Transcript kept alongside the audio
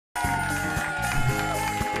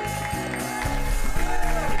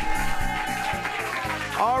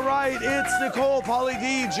right, it's Nicole, Pauly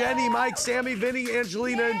D, Jenny, Mike, Sammy, Vinny,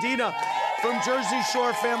 Angelina, and Dina from Jersey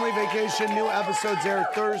Shore Family Vacation. New episodes air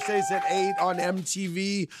Thursdays at 8 on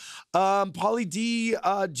MTV. Pauly D,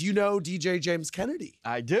 do you know DJ James Kennedy?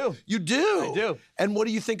 I do. You do? I do. And what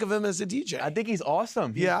do you think of him as a DJ? I think he's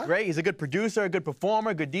awesome. He's great. He's a good producer, a good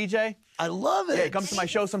performer, a good DJ. I love it. Yeah, he comes to my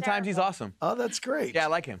show sometimes. He's awesome. Oh, that's great. Yeah, I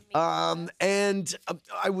like him. And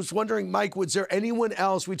I was wondering, Mike, was there anyone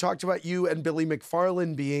else? We talked about you and Billy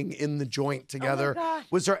McFarland being in the joint together. Oh my God.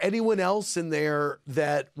 Was there anyone else in there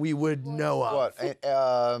that we would know of? What?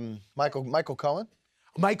 Michael Cohen?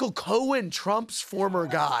 Michael Cohen, Trump's former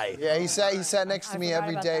guy. Yeah, he sat next to me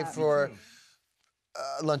every day for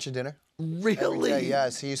lunch and dinner. Really? Every day,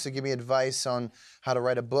 yes. He used to give me advice on how to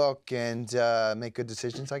write a book and make good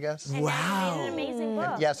decisions, I guess. Wow. An amazing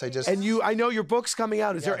book. Yes, And I know your book's coming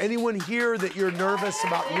out. Is there anyone here that you're nervous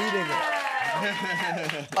about reading it?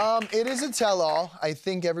 It is a tell-all. I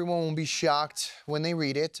think everyone will be shocked when they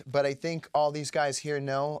read it, but I think all these guys here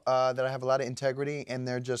know that I have a lot of integrity, and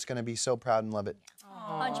they're just going to be so proud and love it.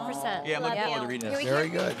 100%. Yeah, I'm looking forward to reading this. Very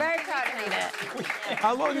good. Very proud to read it.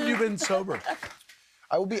 How long have you been sober?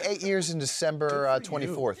 I will be 8 years in December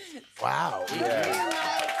 24th. Wow. Yeah.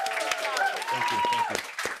 Thank you.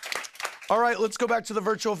 All right, let's go back to the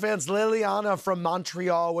virtual fans. Liliana from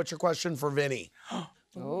Montreal, what's your question for Vinny?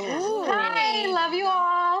 Hi, love you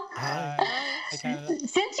all.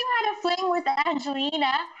 Since you had a fling with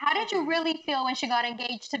Angelina, how did you really feel when she got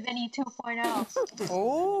engaged to Vinny 2.0?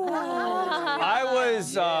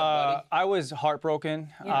 I was heartbroken.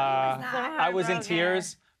 I was in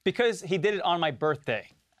tears because he did it on my birthday.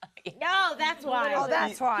 No, that's why. Oh,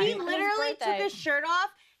 that's why. He literally took his shirt off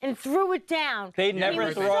and threw it down. They never he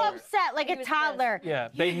was throw. so upset, like a toddler. Yeah,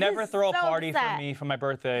 they never throw a so party upset. for me for my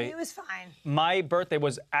birthday. He was fine. My birthday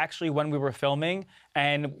was actually when we were filming,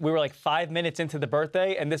 and we were like 5 minutes into the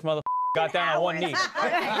birthday, and this motherfucker got down on one knee.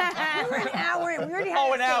 We were an hour in. We already had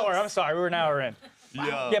Oh, an hour. I'm sorry. We were an hour in.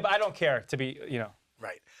 Yeah. Yeah, but I don't care to be, you know.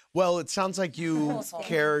 Right. Well, it sounds like you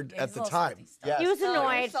cared at the time. Yes. He was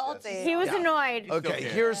annoyed. He was annoyed. Okay,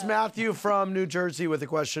 here's Matthew from New Jersey with a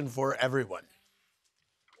question for everyone.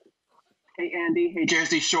 Hey, Andy. Hey,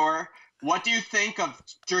 Jersey Shore. What do you think of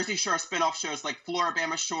Jersey Shore spinoff shows like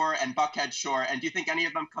Floribama Shore and Buckhead Shore? And do you think any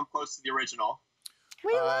of them come close to the original?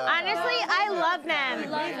 Honestly, I love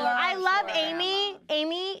them. I love Amy.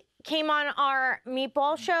 Amy came on our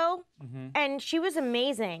meatball show, and she was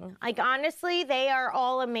amazing. Like, honestly, they are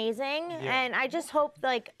all amazing, and I just hope,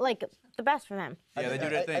 like the best for them. Yeah, they do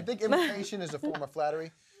their thing. I think imitation is a form of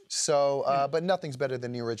flattery. So, but nothing's better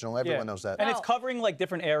than the original. Everyone knows that. And it's covering like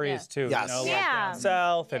different areas too. Yes. You know, like Yeah. down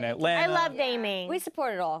south and Atlanta. I loved Amy. We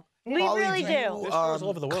support it all. We Polly, really do. This girl's all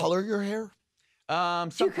over the world. Color your hair?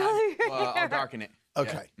 Sometimes. color your I'll hair? darken it.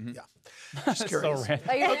 Okay, yeah. Just So curious. random.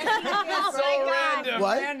 Oh my God.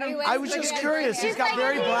 What? I was just curious. He's got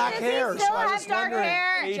very black hair, Does so he still I have was dark wondering.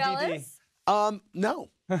 hair? Jealous? No.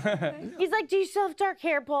 He's like, do you still have dark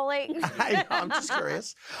hair, Pauly? I know, I'm just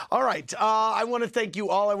curious. All right, I want to thank you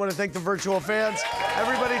all. I want to thank the virtual fans.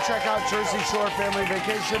 Everybody check out Jersey Shore Family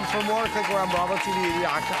Vacation. For more, click around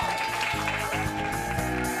BravoTV.com.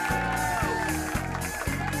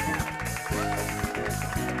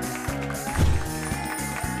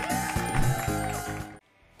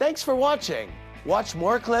 Thanks for watching. Watch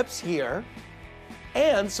more clips here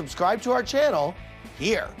and subscribe to our channel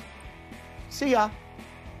here. See ya.